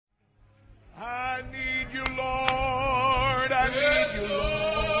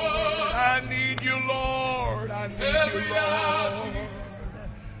you, Lord.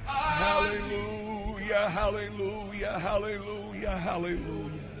 Hallelujah, hallelujah, hallelujah,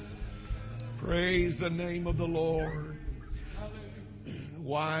 hallelujah. Praise the name of the Lord.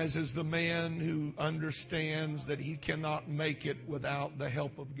 Wise is the man who understands that he cannot make it without the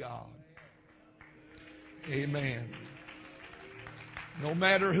help of God. Amen. No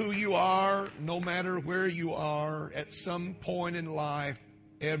matter who you are, no matter where you are, at some point in life,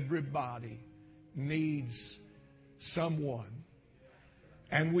 everybody needs someone.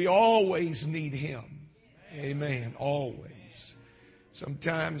 And we always need Him. Amen. Always.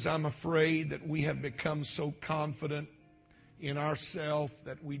 Sometimes I'm afraid that we have become so confident in ourselves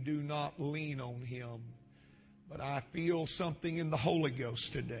that we do not lean on Him. But I feel something in the Holy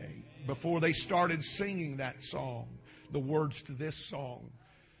Ghost today. Before they started singing that song, the words to this song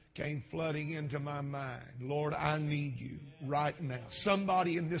came flooding into my mind. Lord, I need you right now.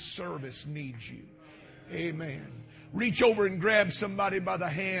 Somebody in this service needs you. Amen. Reach over and grab somebody by the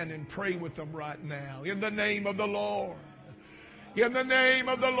hand and pray with them right now. In the name of the Lord. In the name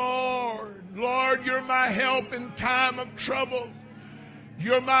of the Lord. Lord, you're my help in time of trouble.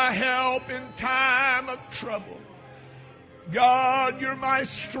 You're my help in time of trouble. God, you're my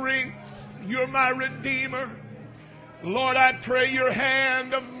strength. You're my Redeemer. Lord, I pray your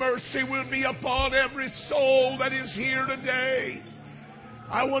hand of mercy will be upon every soul that is here today.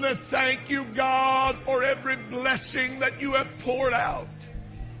 I want to thank you, God, for every blessing that you have poured out.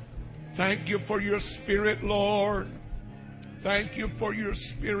 Thank you for your Spirit, Lord. Thank you for your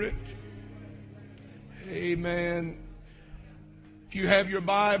Spirit. Amen. If you have your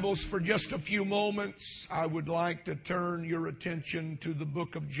Bibles for just a few moments, I would like to turn your attention to the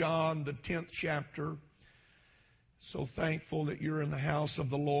book of John, the 10th chapter. So thankful that you're in the house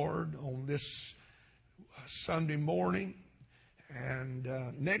of the Lord on this Sunday morning. And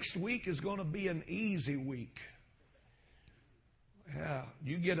next week is going to be an easy week. Yeah,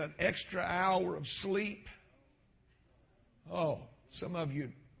 you get an extra hour of sleep. Oh, some of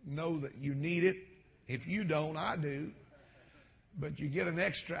you know that you need it. If you don't, I do. But you get an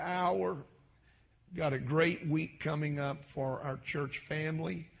extra hour. Got a great week coming up for our church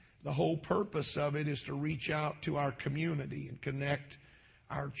family. The whole purpose of it is to reach out to our community and connect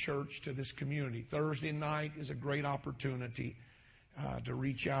our church to this community. Thursday night is a great opportunity to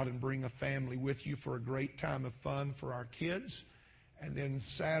reach out and bring a family with you for a great time of fun for our kids. And then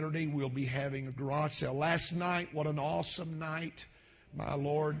Saturday we'll be having a garage sale. Last night, what an awesome night. My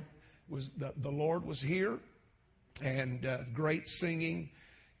Lord was the Lord was here, and great singing.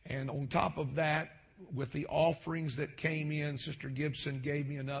 And on top of that, with the offerings that came in, Sister Gibson gave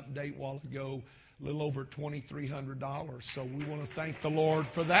me an update a while ago, a little over $2,300. So we want to thank the Lord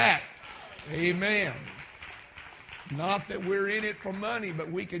for that. Amen. Not that we're in it for money,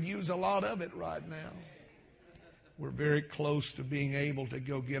 but we could use a lot of it right now. We're very close to being able to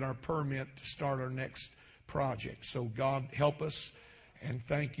go get our permit to start our next project. So God help us, and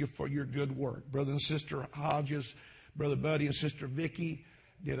thank you for your good work. Brother and Sister Hodges, Brother Buddy and Sister Vicky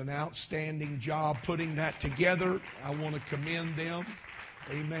did an outstanding job putting that together. I want to commend them,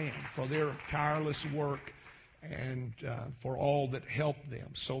 amen, for their tireless work and for all that helped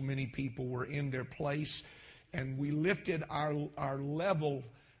them. So many people were in their place, and we lifted our level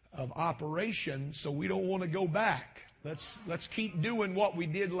of operation, so we don't want to go back. Let's keep doing what we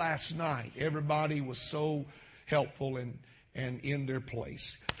did last night. Everybody was so helpful and in their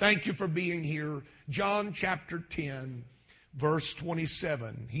place. Thank you for being here. John chapter 10. Verse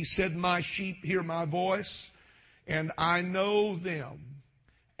 27, he said, my sheep hear my voice, and I know them,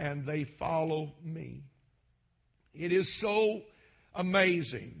 and they follow me. It is so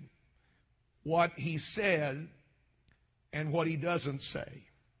amazing what he said and what he doesn't say.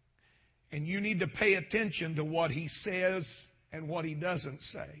 And you need to pay attention to what he says and what he doesn't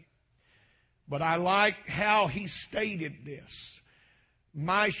say. But I like how he stated this.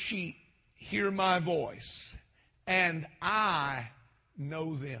 My sheep hear my voice, and I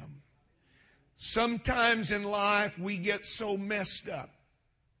know them. Sometimes in life we get so messed up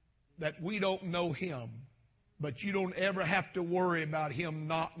that we don't know Him. But you don't ever have to worry about Him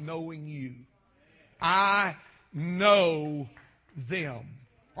not knowing you. I know them.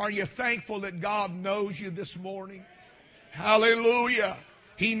 Are you thankful that God knows you this morning? Hallelujah.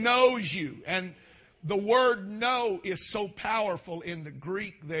 He knows you. And the word know is so powerful in the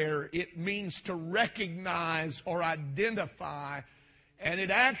Greek there. It means to recognize or identify. And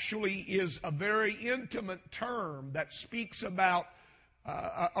it actually is a very intimate term that speaks about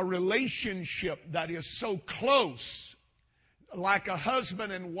a relationship that is so close, like a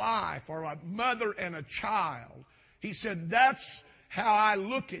husband and wife or a mother and a child. He said, that's how I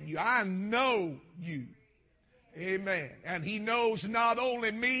look at you. I know you. Amen. And He knows not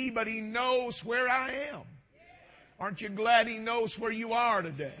only me, but He knows where I am. Aren't you glad He knows where you are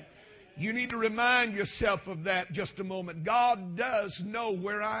today? You need to remind yourself of that just a moment. God does know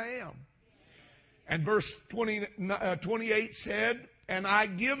where I am. And verse 28 said, "And I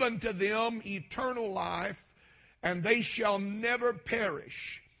give unto them eternal life, and they shall never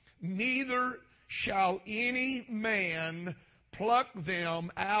perish, neither shall any man pluck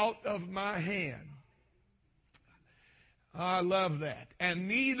them out of my hand." I love that. "And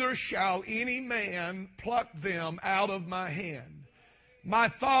neither shall any man pluck them out of my hand. My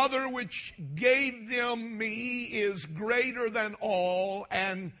Father which gave them me is greater than all."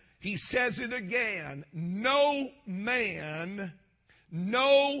 And He says it again, no man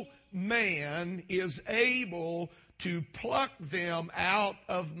is able to pluck them out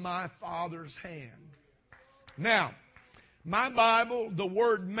of my Father's hand. Now, my Bible, the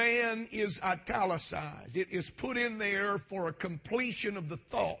word man is italicized. It is put in there for a completion of the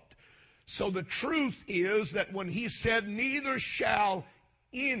thought. So the truth is that when He said, "Neither shall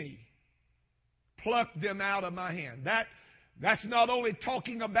any pluck them out of my hand," that's not only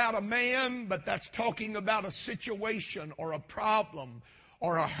talking about a man, but that's talking about a situation or a problem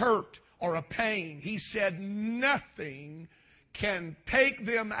or a hurt or a pain. He said, nothing can take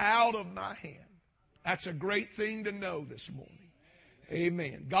them out of my hand. That's a great thing to know this morning.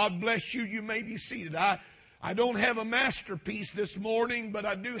 Amen. God bless you. You may be seated. I don't have a masterpiece this morning, but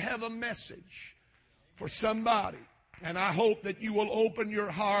I do have a message for somebody. And I hope that you will open your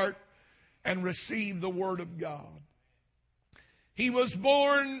heart and receive the Word of God. He was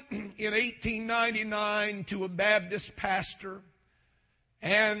born in 1899 to a Baptist pastor,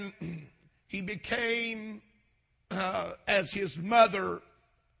 and he became, as his mother,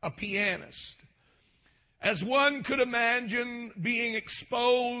 a pianist. As one could imagine, being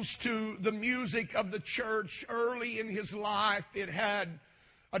exposed to the music of the church early in his life, it had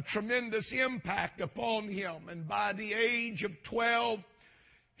a tremendous impact upon him. And by the age of 12,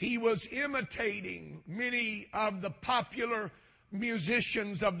 he was imitating many of the popular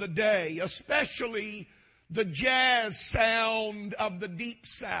musicians of the day, especially the jazz sound of the Deep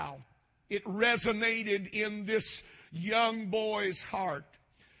South. It resonated in this young boy's heart.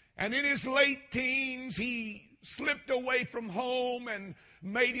 And in his late teens, he slipped away from home and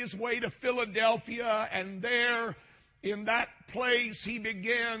made his way to Philadelphia. And there, in that place, he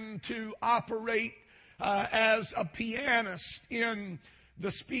began to operate as a pianist in the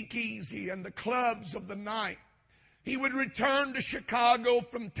speakeasy and the clubs of the night. He would return to Chicago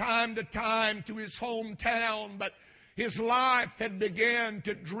from time to time to his hometown, but his life had begun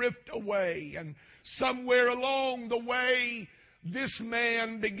to drift away. And somewhere along the way, this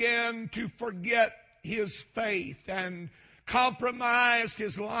man began to forget his faith and compromised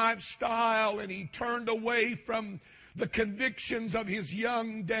his lifestyle, and he turned away from the convictions of his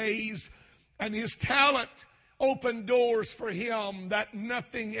young days, and his talent opened doors for him that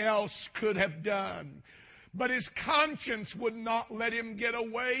nothing else could have done. But his conscience would not let him get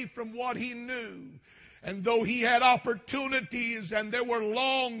away from what he knew. And though he had opportunities and there were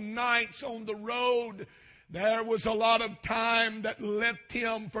long nights on the road, there was a lot of time that left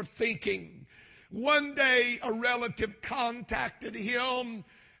him for thinking. One day, a relative contacted him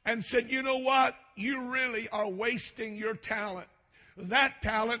and said, "You know what? You really are wasting your talent. That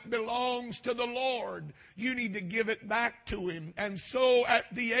talent belongs to the Lord. You need to give it back to Him." And so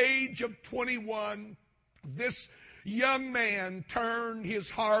at the age of 21, this young man turned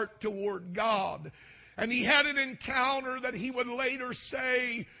his heart toward God. And he had an encounter that he would later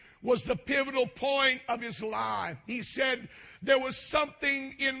say was the pivotal point of his life. He said, "There was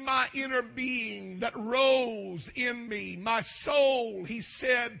something in my inner being that rose in me. My soul," he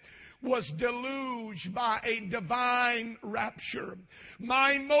said, "was deluged by a divine rapture.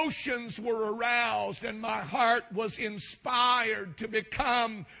 My emotions were aroused and my heart was inspired to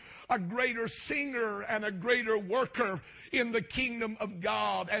become a greater singer and a greater worker in the kingdom of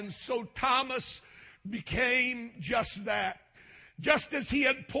God." And so Thomas became just that. Just as he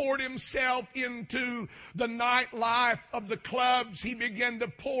had poured himself into the nightlife of the clubs, he began to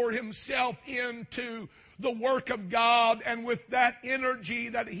pour himself into the work of God. And with that energy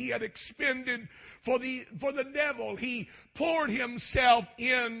that he had expended for the devil, he poured himself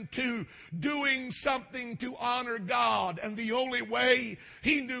into doing something to honor God. And the only way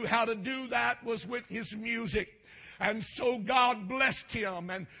he knew how to do that was with his music. And so God blessed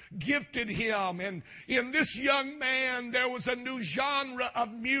him and gifted him. And in this young man, there was a new genre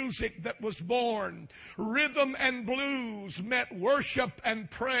of music that was born. Rhythm and blues met worship and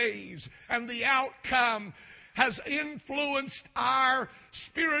praise. And the outcome has influenced our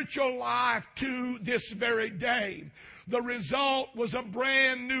spiritual life to this very day. The result was a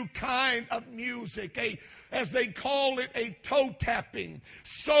brand new kind of music, as they call it, a toe-tapping,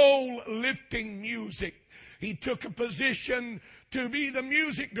 soul-lifting music. He took a position to be the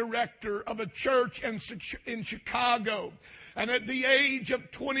music director of a church in Chicago. And at the age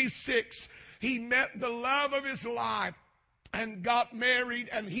of 26, he met the love of his life and got married,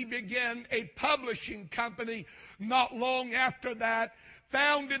 and he began a publishing company not long after that,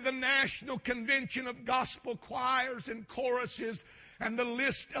 founded the National Convention of Gospel Choirs and Choruses, and the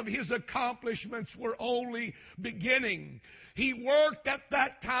list of his accomplishments were only beginning. He worked at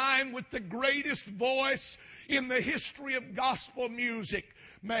that time with the greatest voice in the history of gospel music,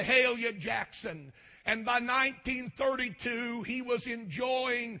 Mahalia Jackson. And by 1932, he was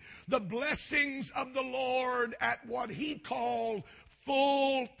enjoying the blessings of the Lord at what he called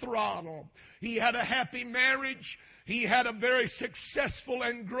full throttle. He had a happy marriage. He had a very successful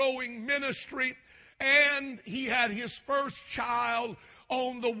and growing ministry. And he had his first child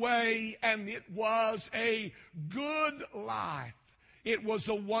on the way. And it was a good life. It was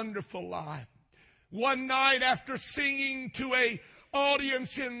a wonderful life. One night, after singing to an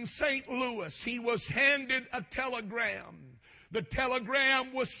audience in St. Louis, he was handed a telegram. The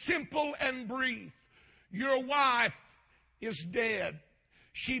telegram was simple and brief. Your wife is dead.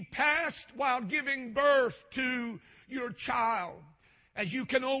 She passed while giving birth to your child. As you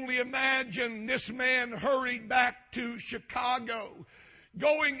can only imagine, this man hurried back to Chicago.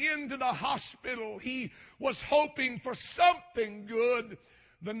 Going into the hospital, he was hoping for something good.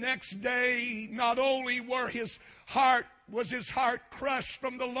 The next day, not only was his heart crushed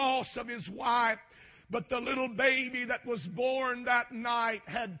from the loss of his wife, but the little baby that was born that night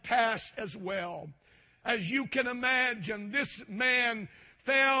had passed as well. As you can imagine, this man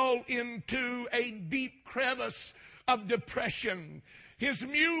fell into a deep crevice of depression. His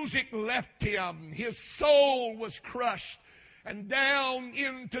music left him. His soul was crushed. And down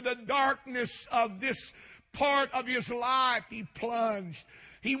into the darkness of this part of his life he plunged.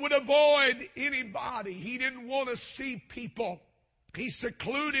 He would avoid anybody. He didn't want to see people. He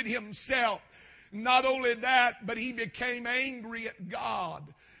secluded himself. Not only that, but he became angry at God.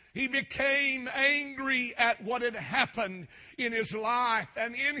 He became angry at what had happened in his life.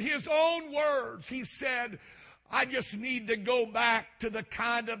 And in his own words, he said, I just need to go back to the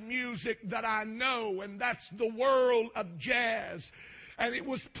kind of music that I know, and that's the world of jazz. And it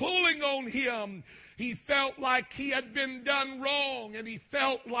was pulling on him. He felt like he had been done wrong, and he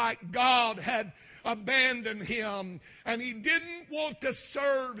felt like God had abandoned him, and he didn't want to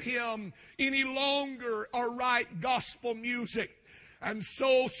serve him any longer or write gospel music. And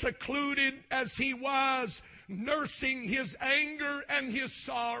so, secluded as he was, nursing his anger and his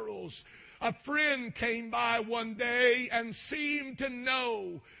sorrows, a friend came by one day and seemed to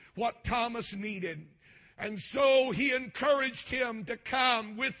know what Thomas needed. And so he encouraged him to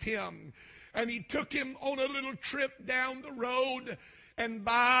come with him. And he took him on a little trip down the road and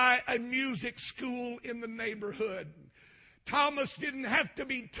by a music school in the neighborhood. Thomas didn't have to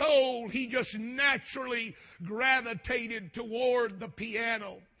be told. He just naturally gravitated toward the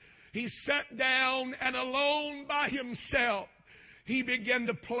piano. He sat down, and alone by himself, he began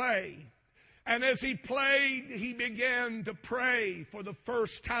to play. And as he played, he began to pray for the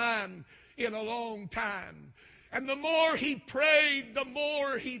first time in a long time. And the more he prayed, the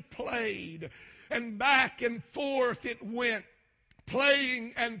more he played. And back and forth it went,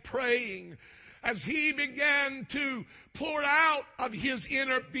 playing and praying, as he began to pour out of his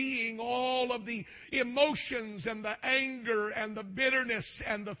inner being all of the emotions and the anger and the bitterness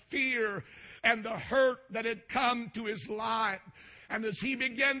and the fear and the hurt that had come to his life. And as he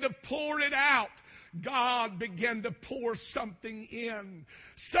began to pour it out, God began to pour something in.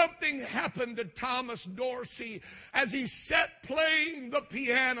 Something happened to Thomas Dorsey as he sat playing the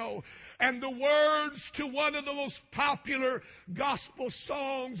piano, and the words to one of the most popular gospel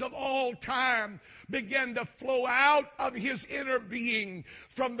songs of all time began to flow out of his inner being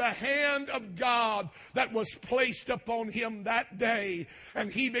from the hand of God that was placed upon him that day.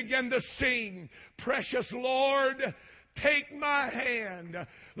 And he began to sing, "Precious Lord, take my hand,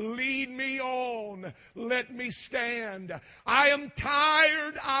 lead me on, let me stand. I am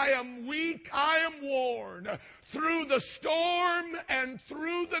tired, I am weak, I am worn. Through the storm and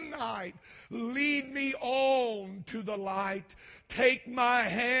through the night, lead me on to the light. Take my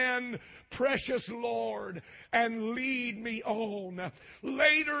hand, precious Lord, and lead me on."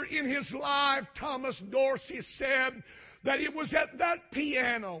 Later in his life, Thomas Dorsey said that it was at that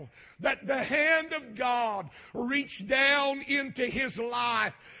piano that the hand of God reached down into his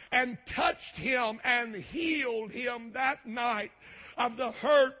life and touched him and healed him that night of the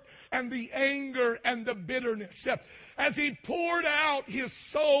hurt and the anger and the bitterness. As he poured out his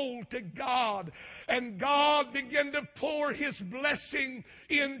soul to God, and God began to pour his blessing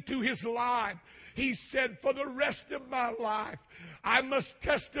into his life, he said, for the rest of my life, I must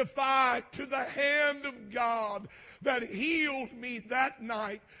testify to the hand of God that healed me that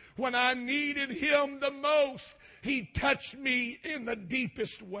night when I needed him the most. He touched me in the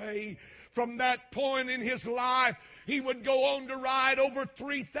deepest way. From that point in his life, he would go on to write over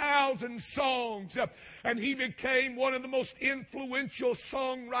 3,000 songs, and he became one of the most influential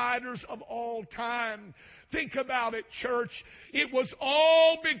songwriters of all time. Think about it, church. It was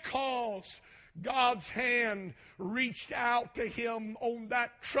all because God's hand reached out to him on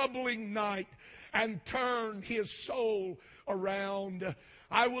that troubling night and turned his soul around.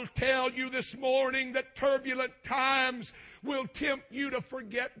 I will tell you this morning that turbulent times will tempt you to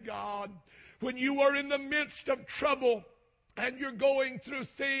forget God. When you are in the midst of trouble and you're going through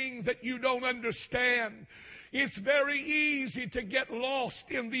things that you don't understand, it's very easy to get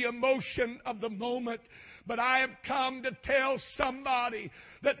lost in the emotion of the moment. But I have come to tell somebody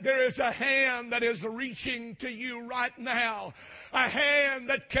that there is a hand that is reaching to you right now. A hand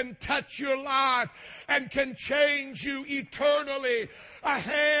that can touch your life and can change you eternally. A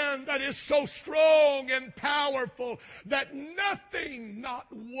hand that is so strong and powerful that nothing, not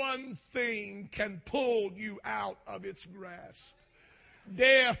one thing, can pull you out of its grasp.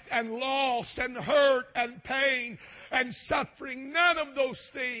 Death and loss and hurt and pain and suffering, none of those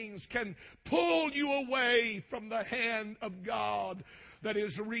things can pull you away from the hand of God that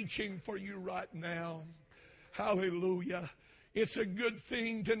is reaching for you right now. Hallelujah. It's a good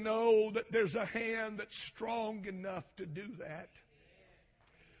thing to know that there's a hand that's strong enough to do that.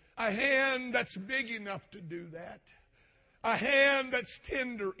 A hand that's big enough to do that. A hand that's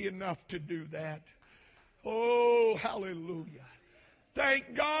tender enough to do that. Oh, hallelujah.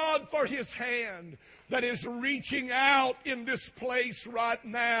 Thank God for his hand that is reaching out in this place right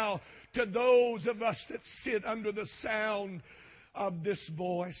now to those of us that sit under the sound of this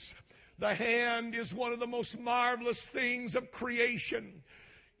voice. The hand is one of the most marvelous things of creation.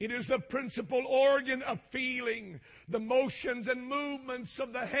 It is the principal organ of feeling. The motions and movements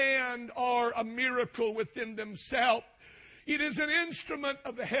of the hand are a miracle within themselves. It is an instrument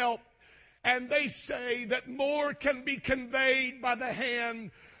of help. And they say that more can be conveyed by the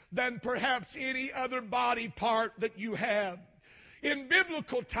hand than perhaps any other body part that you have. In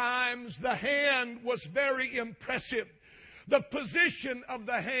biblical times, the hand was very impressive. The position of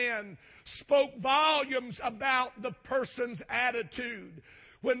the hand spoke volumes about the person's attitude.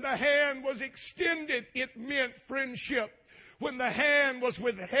 When the hand was extended, it meant friendship. When the hand was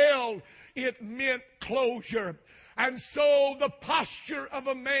withheld, it meant closure. And so the posture of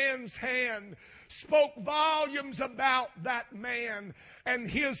a man's hand spoke volumes about that man and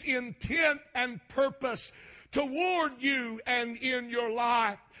his intent and purpose toward you and in your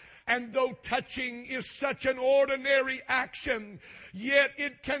life. And though touching is such an ordinary action, yet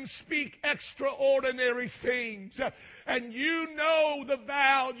it can speak extraordinary things. And you know the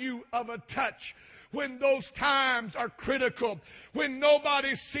value of a touch when those times are critical, when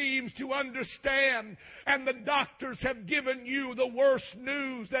nobody seems to understand, and the doctors have given you the worst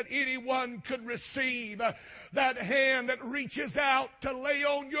news that anyone could receive. That hand that reaches out to lay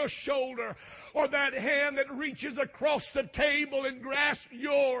on your shoulder, or that hand that reaches across the table and grasps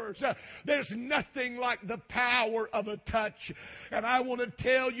yours. There's nothing like the power of a touch. And I want to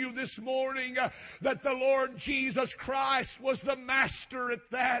tell you this morning that the Lord Jesus Christ was the master at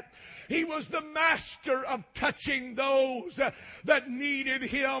that. He was the master of touching those that needed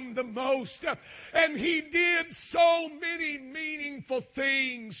him the most. And he did so many meaningful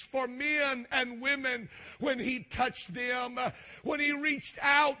things for men and women when he touched them, when he reached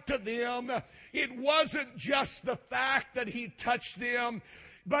out to them. It wasn't just the fact that he touched them,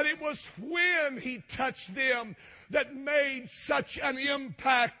 but it was when he touched them that made such an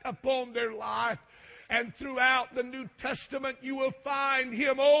impact upon their life. And throughout the New Testament, you will find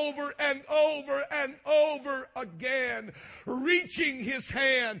him over and over and over again, reaching his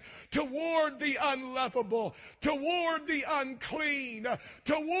hand toward the unlovable, toward the unclean,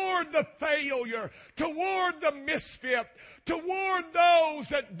 toward the failure, toward the misfit, toward those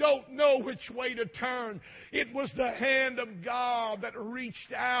that don't know which way to turn. It was the hand of God that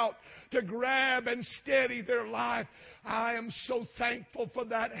reached out to grab and steady their life. I am so thankful for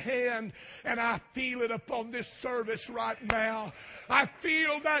that hand, and I feel it upon this service right now. I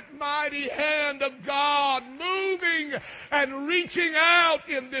feel that mighty hand of God moving and reaching out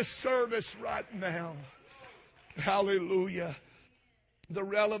in this service right now. Hallelujah. The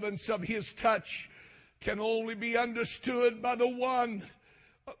relevance of His touch can only be understood by the one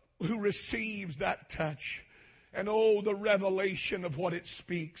who receives that touch. And oh, the revelation of what it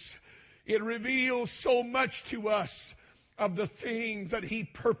speaks. It reveals so much to us of the things that He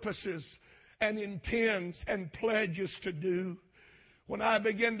purposes and intends and pledges to do. When I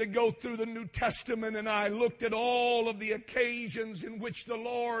began to go through the New Testament and I looked at all of the occasions in which the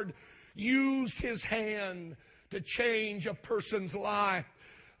Lord used His hand to change a person's life,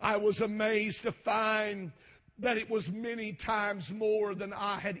 I was amazed to find that it was many times more than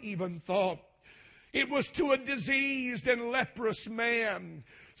I had even thought. It was to a diseased and leprous man.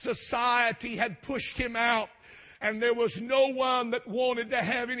 Society had pushed him out, and there was no one that wanted to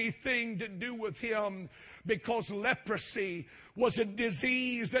have anything to do with him, because leprosy was a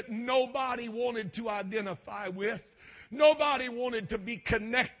disease that nobody wanted to identify with. Nobody wanted to be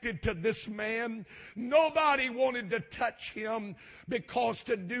connected to this man. Nobody wanted to touch him, because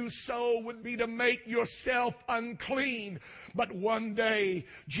to do so would be to make yourself unclean. But one day,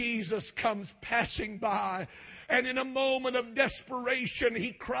 Jesus comes passing by, and in a moment of desperation,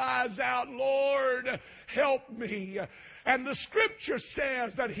 He cries out, "Lord, help me." And the Scripture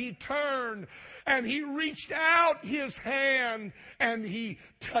says that He turned and He reached out His hand and He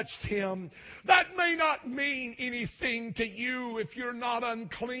touched him. That may not mean anything to you if you're not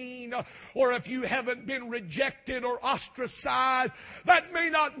unclean, or if you haven't been rejected or ostracized. That may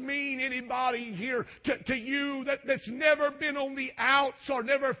not mean anybody here to you that's never been on the outs or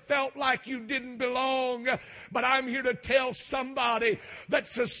never felt like you didn't belong. But I'm here to tell somebody that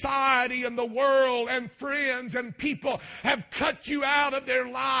society and the world and friends and people have cut you out of their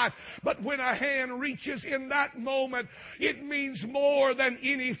life. But when a hand reaches in that moment, it means more than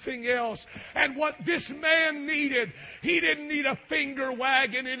anything else. And what this man needed, he didn't need a finger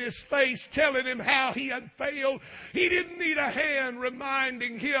wagging in his face telling him how he had failed. He didn't need a hand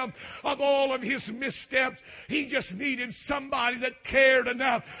reminding him of all of his missteps. He just needed somebody that cared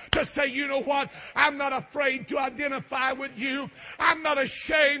enough to say, "You know what? I'm not afraid to identify with you. I'm not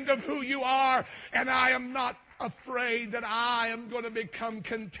ashamed of who you are, and I am not afraid that I am going to become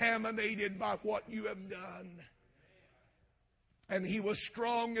contaminated by what you have done." And he was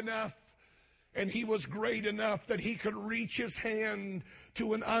strong enough and he was great enough that he could reach his hand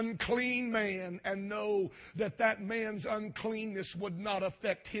to an unclean man and know that that man's uncleanness would not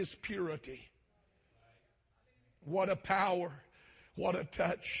affect his purity. What a power, what a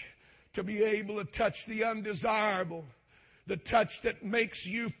touch, to be able to touch the undesirable, the touch that makes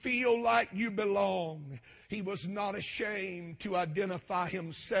you feel like you belong. He was not ashamed to identify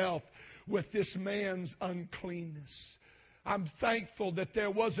himself with this man's uncleanness. I'm thankful that there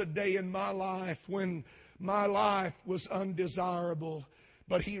was a day in my life when my life was undesirable,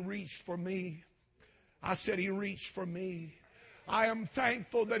 but he reached for me. I said he reached for me. I am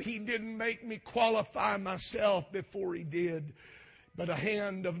thankful that he didn't make me qualify myself before he did, but a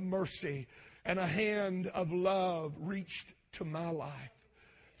hand of mercy and a hand of love reached to my life.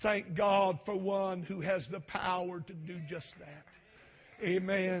 Thank God for one who has the power to do just that.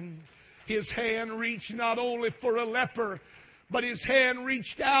 Amen. His hand reached not only for a leper, but his hand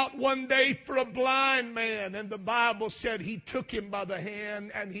reached out one day for a blind man. And the Bible said he took him by the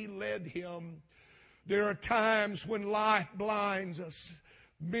hand and he led him. There are times when life blinds us,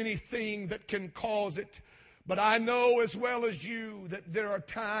 many things that can cause it. But I know as well as you that there are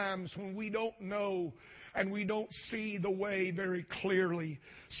times when we don't know and we don't see the way very clearly.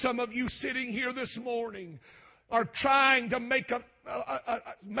 Some of you sitting here this morning are trying to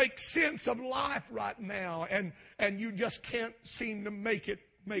make sense of life right now, and you just can't seem to make it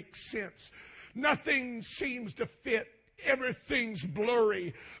make sense. Nothing seems to fit. Everything's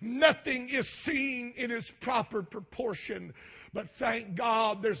blurry. Nothing is seen in its proper proportion. But thank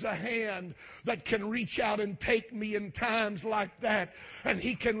God there's a hand that can reach out and take me in times like that. And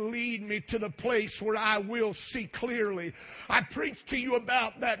he can lead me to the place where I will see clearly. I preached to you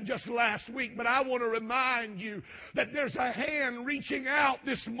about that just last week, but I want to remind you that there's a hand reaching out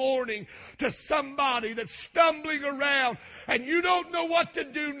this morning to somebody that's stumbling around and you don't know what to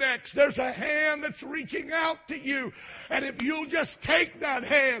do next. There's a hand that's reaching out to you. And if you'll just take that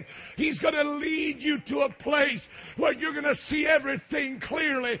hand, he's going to lead you to a place where you're going to see everything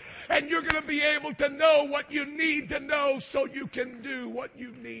clearly, and you're going to be able to know what you need to know so you can do what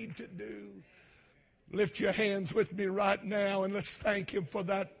you need to do. Lift your hands with me right now and let's thank him for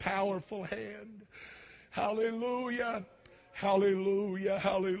that powerful hand. Hallelujah, hallelujah,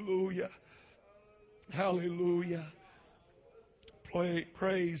 hallelujah, hallelujah.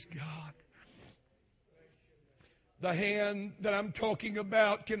 Praise God. The hand that I'm talking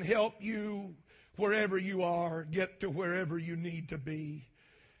about can help you wherever you are, get to wherever you need to be.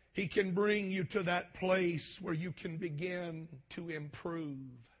 He can bring you to that place where you can begin to improve.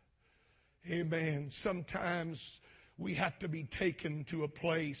 Amen. Sometimes we have to be taken to a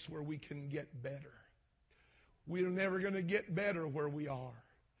place where we can get better. We're never going to get better where we are.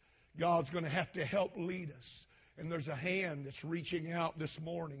 God's going to have to help lead us. And there's a hand that's reaching out this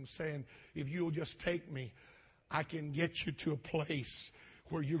morning saying, if you'll just take me, I can get you to a place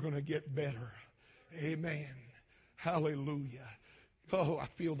where you're going to get better. Amen. Hallelujah. Oh, I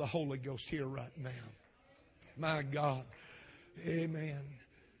feel the Holy Ghost here right now. My God. Amen.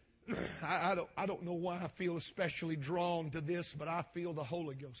 I don't know why I feel especially drawn to this, but I feel the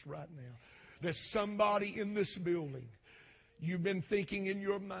Holy Ghost right now. There's somebody in this building. You've been thinking in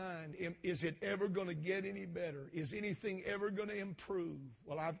your mind, is it ever going to get any better? Is anything ever going to improve?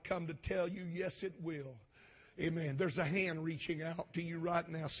 Well, I've come to tell you, yes, it will. Amen. There's a hand reaching out to you right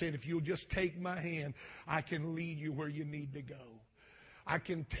now saying, if you'll just take my hand, I can lead you where you need to go. I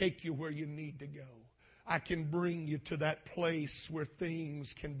can take you where you need to go. I can bring you to that place where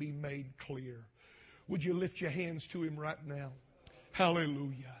things can be made clear. Would you lift your hands to Him right now?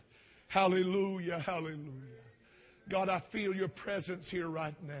 Hallelujah. Hallelujah. Hallelujah. God, I feel your presence here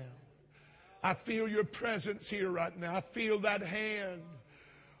right now. I feel your presence here right now. I feel that hand.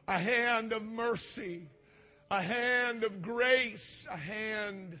 A hand of mercy. A hand of grace. A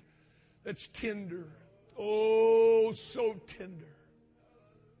hand that's tender. Oh, so tender.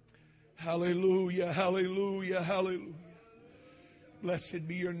 Hallelujah, hallelujah, hallelujah. Blessed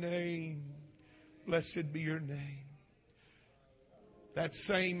be your name. Blessed be your name. That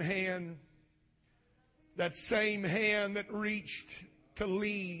same hand that reached to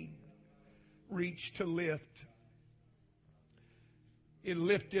lead, reached to lift. It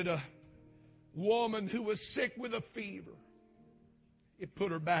lifted a woman who was sick with a fever. It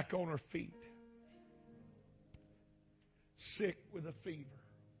put her back on her feet. Sick with a fever.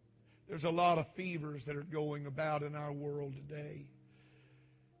 There's a lot of fevers that are going about in our world today.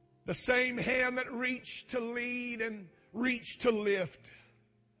 The same hand that reached to lead and reached to lift,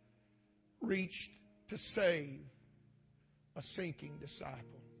 reached to save a sinking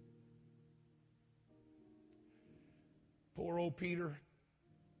disciple. Poor old Peter,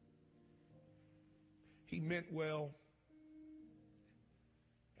 he meant well,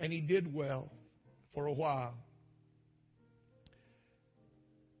 and he did well for a while.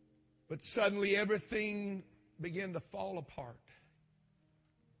 But suddenly everything began to fall apart.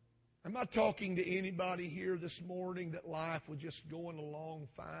 I'm not talking to anybody here this morning that life was just going along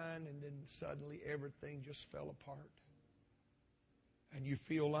fine and then suddenly everything just fell apart. And you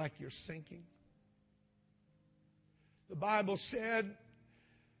feel like you're sinking. The Bible said,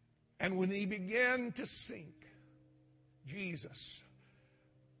 and when he began to sink, Jesus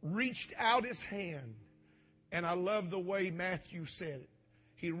reached out his hand. And I love the way Matthew said it.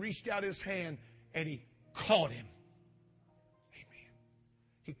 He reached out his hand and he caught him. Amen.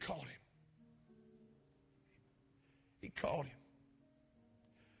 He caught him. He caught him.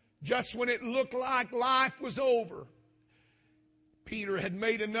 Just when it looked like life was over, Peter had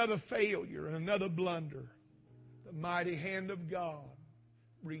made another failure and another blunder. The mighty hand of God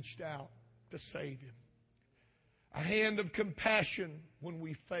reached out to save him. A hand of compassion when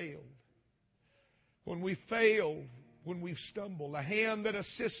we failed. When we failed, when we've stumbled. A hand that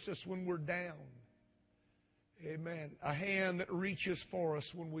assists us when we're down. Amen. A hand that reaches for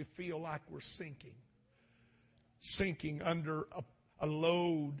us when we feel like we're sinking. Sinking under a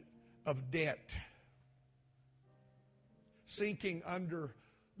load of debt. Sinking under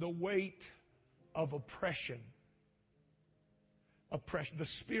the weight of oppression. The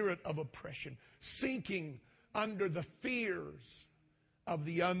spirit of oppression. Sinking under the fears of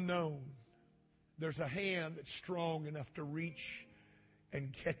the unknown. There's a hand that's strong enough to reach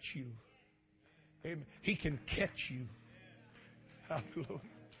and catch you. Amen. He can catch you. Hallelujah.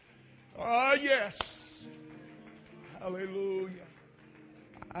 Oh, yes. Hallelujah.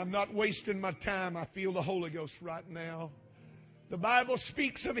 I'm not wasting my time. I feel the Holy Ghost right now. The Bible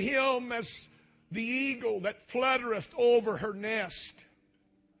speaks of him as the eagle that fluttereth over her nest.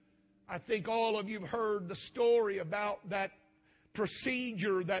 I think all of you have heard the story about that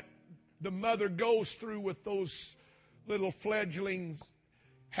procedure that the mother goes through with those little fledglings.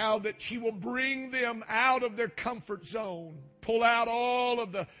 How that she will bring them out of their comfort zone. Pull out all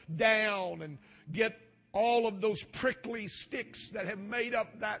of the down and get all of those prickly sticks that have made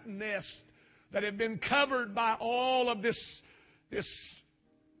up that nest. That have been covered by all of this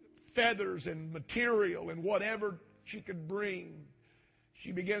feathers and material and whatever she could bring.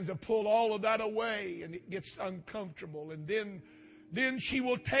 She begins to pull all of that away and it gets uncomfortable. And then Then she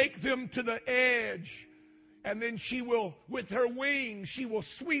will take them to the edge. And then she will, with her wings, she will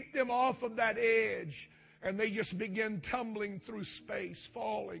sweep them off of that edge. And they just begin tumbling through space,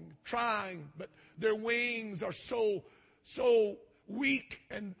 falling, trying. But their wings are so weak,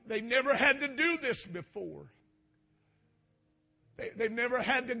 and they've never had to do this before. They've never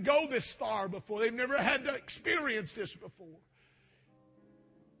had to go this far before. They've never had to experience this before.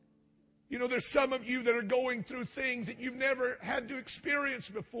 You know, there's some of you that are going through things that you've never had to experience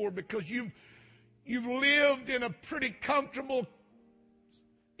before because you've lived in a pretty comfortable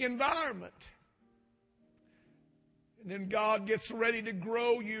environment. And then God gets ready to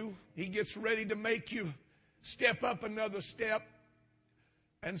grow you. He gets ready to make you step up another step.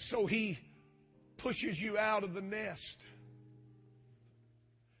 And so He pushes you out of the nest.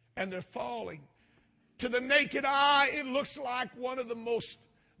 And they're falling. To the naked eye, it looks like one of the most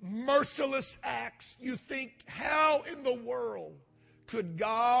merciless acts. You think, how in the world could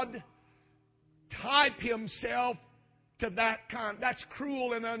God type Himself to that kind? That's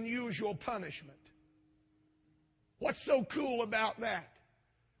cruel and unusual punishment. What's so cool about that?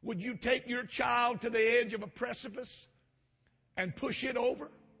 Would you take your child to the edge of a precipice and push it over?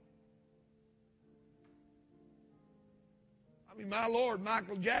 I mean, my Lord,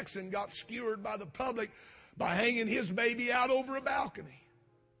 Michael Jackson got skewered by the public by hanging his baby out over a balcony.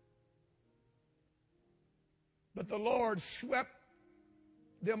 But the Lord swept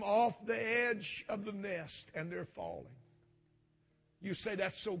them off the edge of the nest, and they're falling. You say,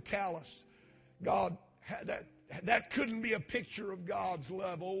 that's so callous. God, that couldn't be a picture of God's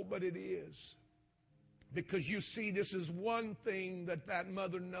love. Oh, but it is. Because you see, this is one thing that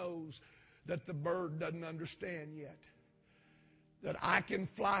mother knows that the bird doesn't understand yet. That I can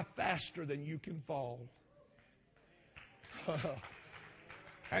fly faster than you can fall.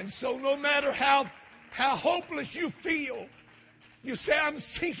 And so no matter how hopeless you feel, you say, I'm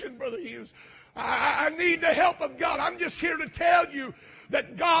sinking, Brother Hughes. I need the help of God. I'm just here to tell you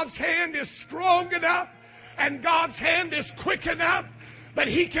that God's hand is strong enough and God's hand is quick enough that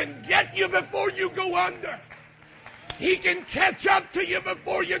He can get you before you go under. He can catch up to you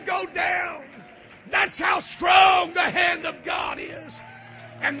before you go down. That's how strong the hand of God is.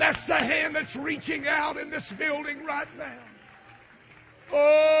 And that's the hand that's reaching out in this building right now.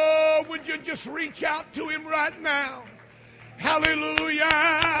 Oh, would you just reach out to Him right now? Hallelujah,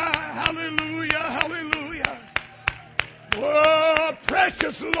 hallelujah, hallelujah. Oh,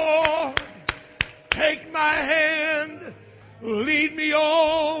 precious Lord, take my hand, lead me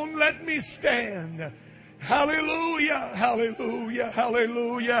on, let me stand. Hallelujah, hallelujah,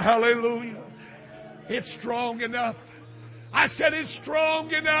 hallelujah, hallelujah. It's strong enough. I said it's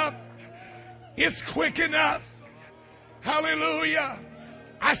strong enough. It's quick enough. Hallelujah.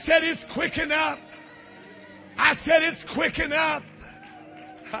 I said it's quick enough. I said it's quick enough.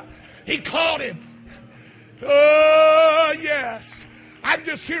 He caught him. Oh, yes. I'm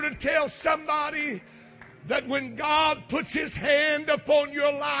just here to tell somebody that when God puts His hand upon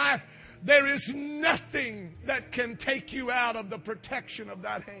your life, there is nothing that can take you out of the protection of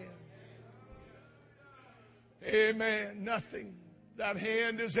that hand. Amen. Nothing. That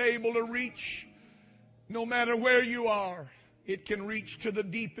hand is able to reach no matter where you are. It can reach to the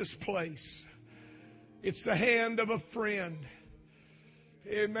deepest place. It's the hand of a friend.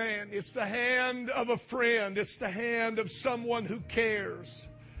 Amen. It's the hand of a friend. It's the hand of someone who cares.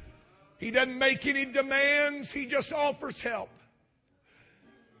 He doesn't make any demands. He just offers help.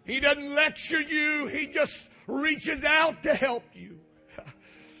 He doesn't lecture you. He just reaches out to help you.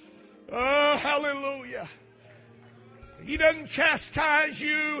 Oh, hallelujah. He doesn't chastise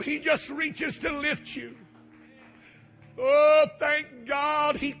you. He just reaches to lift you. Oh, thank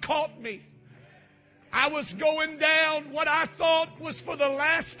God He caught me. I was going down what I thought was for the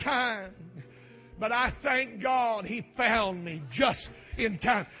last time. But I thank God He found me just in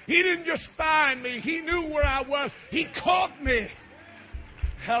time. He didn't just find me. He knew where I was. He caught me.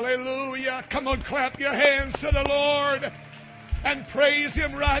 Hallelujah. Come on, clap your hands to the Lord. And praise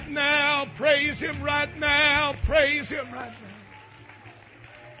Him right now. Praise Him right now. Praise Him right now.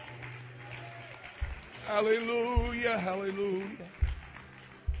 Hallelujah. Hallelujah.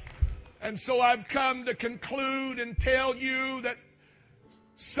 And so I've come to conclude and tell you that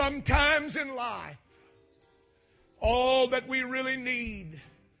sometimes in life, all that we really need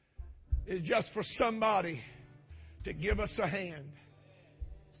is just for somebody to give us a hand.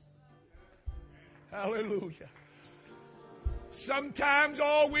 Hallelujah. Sometimes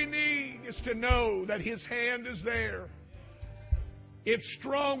all we need is to know that His hand is there. It's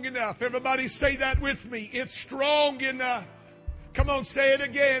strong enough. Everybody say that with me. It's strong enough. Come on, say it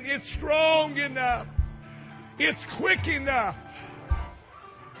again. It's strong enough. It's quick enough.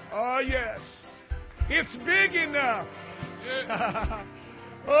 Oh, yes. It's big enough.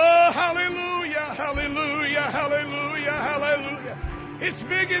 Oh, hallelujah, hallelujah, hallelujah, hallelujah. It's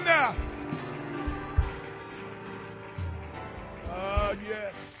big enough. Oh,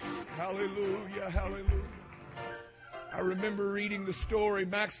 yes. Hallelujah, hallelujah. I remember reading the story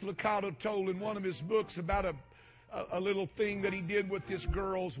Max Lucado told in one of his books about a little thing that he did with his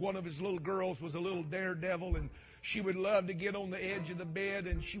girls. One of his little girls was a little daredevil, and she would love to get on the edge of the bed,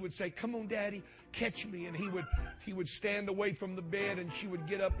 and she would say, "Come on, Daddy, catch me." And he would stand away from the bed, and she would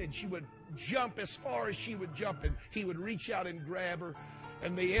get up, and she would jump as far as she would jump, and he would reach out and grab her.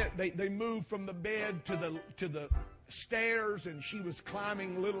 And they moved from the bed to the stairs, and she was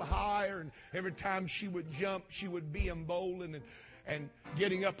climbing a little higher, and every time she would jump, she would be emboldened and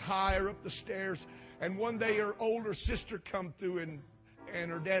getting up higher up the stairs. And one day her older sister come through, and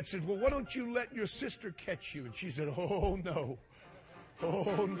her dad said, "Well, why don't you let your sister catch you?" And she said, "Oh, no.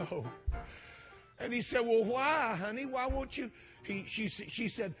 Oh, no." And he said, "Well, why, honey? Why won't you?" She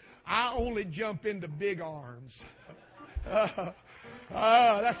said, "I only jump into big arms."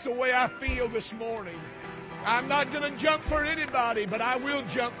 That's the way I feel this morning. I'm not going to jump for anybody, but I will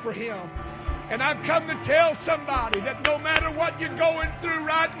jump for him. And I've come to tell somebody that no matter what you're going through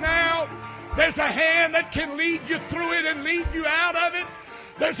right now, there's a hand that can lead you through it and lead you out of it.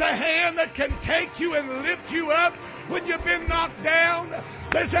 There's a hand that can take you and lift you up when you've been knocked down.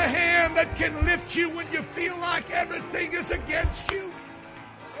 There's a hand that can lift you when you feel like everything is against you.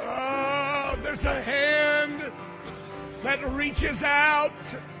 Oh, there's a hand that reaches out.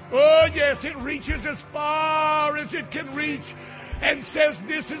 Oh, yes, it reaches as far as it can reach and says,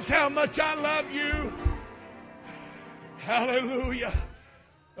 "This is how much I love you." Hallelujah.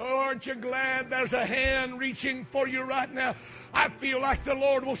 Oh, aren't you glad there's a hand reaching for you right now? I feel like the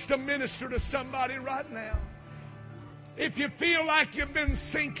Lord wants to minister to somebody right now. If you feel like you've been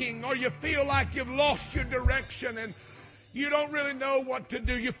sinking, or you feel like you've lost your direction and you don't really know what to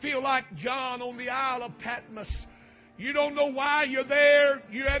do, you feel like John on the Isle of Patmos. You don't know why you're there.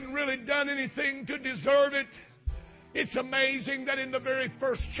 You hadn't really done anything to deserve it. It's amazing that in the very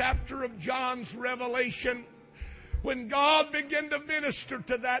first chapter of John's Revelation, when God began to minister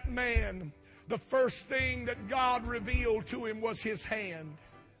to that man, the first thing that God revealed to him was his hand.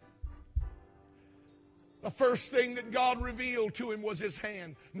 The first thing that God revealed to him was his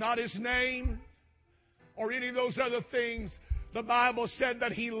hand. Not his name or any of those other things. The Bible said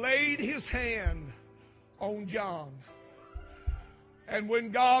that he laid his hand on John. And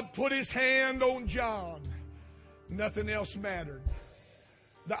when God put his hand on John, nothing else mattered.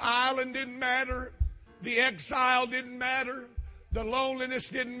 The island didn't matter. The exile didn't matter. The loneliness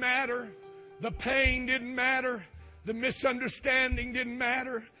didn't matter. The pain didn't matter. The misunderstanding didn't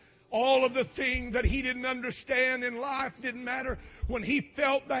matter. All of the things that he didn't understand in life didn't matter. When he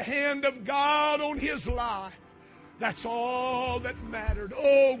felt the hand of God on his life, that's all that mattered.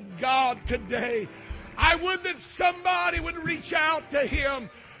 Oh, God, today, I would that somebody would reach out to him,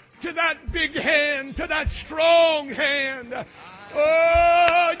 to that big hand, to that strong hand.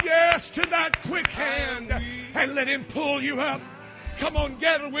 Oh, yes, to that quick hand, and let him pull you up. Come on,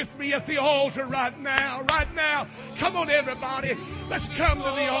 gather with me at the altar right now. Right now. Come on, everybody. Let's come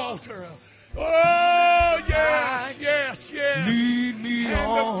to the altar. Oh, yes, yes, yes. Lead me hand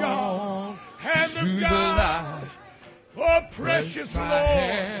on of God. Hand to of God. Oh, precious Lord.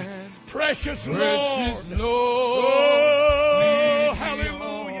 Precious Lord. Precious Lord. Oh,